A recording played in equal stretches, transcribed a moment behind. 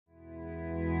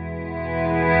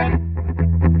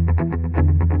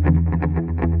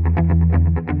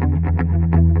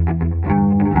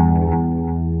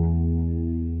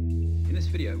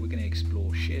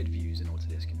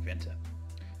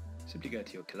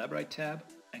Collaborate tab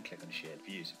and click on Shared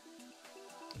Views.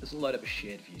 This will load up a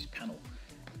Shared Views panel.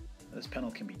 This panel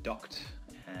can be docked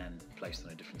and placed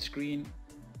on a different screen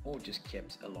or just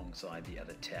kept alongside the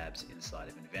other tabs inside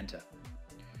of Inventor.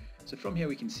 So from here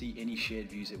we can see any shared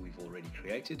views that we've already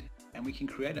created, and we can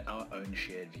create our own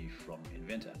shared view from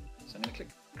Inventor. So I'm going to click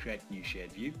Create New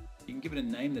Shared View. You can give it a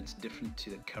name that's different to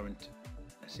the current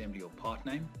assembly or part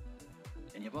name,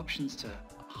 and you have options to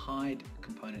hide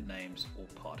component names or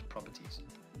part properties.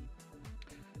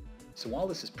 So while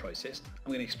this is processed,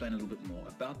 I'm going to explain a little bit more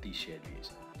about these shared views.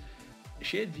 A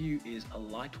shared view is a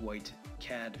lightweight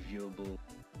CAD viewable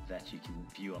that you can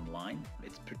view online.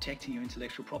 It's protecting your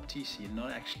intellectual property, so you're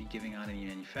not actually giving out any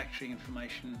manufacturing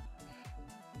information.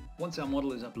 Once our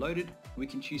model is uploaded, we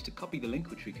can choose to copy the link,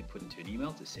 which we could put into an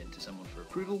email to send to someone for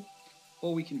approval,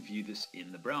 or we can view this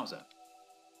in the browser,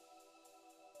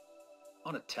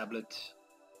 on a tablet,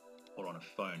 or on a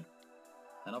phone.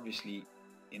 And obviously,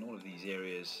 in all of these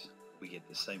areas, we get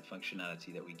the same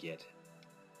functionality that we get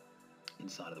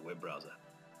inside of the web browser.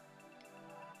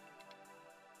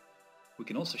 We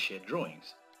can also share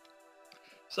drawings.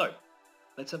 So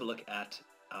let's have a look at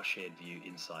our shared view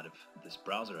inside of this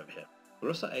browser over here. We're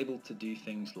also able to do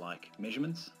things like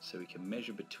measurements, so we can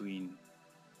measure between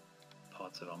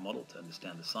parts of our model to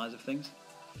understand the size of things.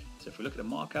 So if we look at a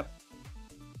markup,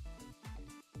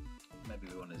 maybe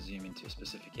we want to zoom into a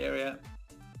specific area,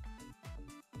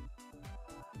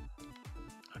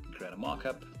 I can create a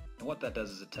markup, and what that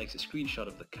does is it takes a screenshot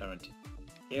of the current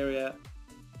area,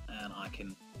 and I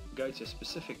can go to a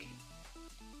specific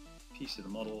piece of the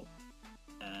model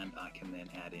and I can then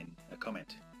add in a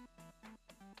comment.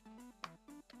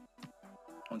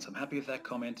 Once I'm happy with that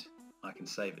comment, I can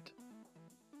save it.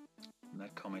 And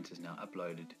that comment is now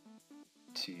uploaded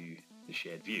to the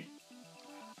shared view.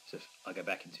 So if I go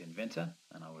back into Inventor,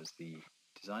 and I was the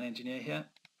design engineer here,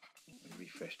 we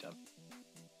refreshed up,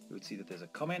 we would see that there's a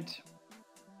comment.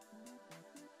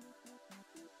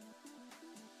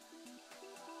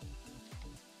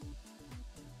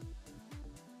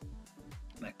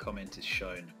 That comment is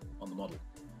shown on the model.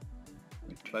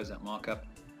 We close that markup,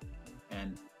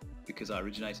 and because I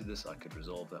originated this, I could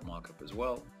resolve that markup as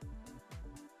well.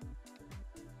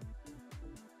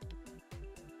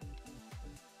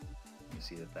 You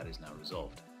see that that is now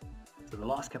resolved. So the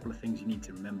last couple of things you need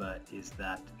to remember is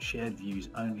that shared views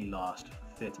only last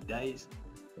 30 days.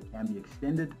 They can be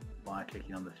extended by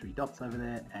clicking on the three dots over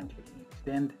there and clicking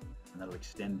extend, and that'll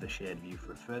extend the shared view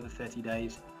for a further 30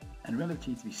 days. And remember that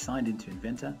you need to be signed into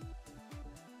Inventor.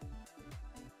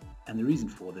 And the reason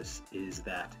for this is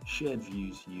that shared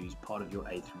views use part of your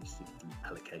A360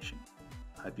 allocation.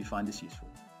 I hope you find this useful.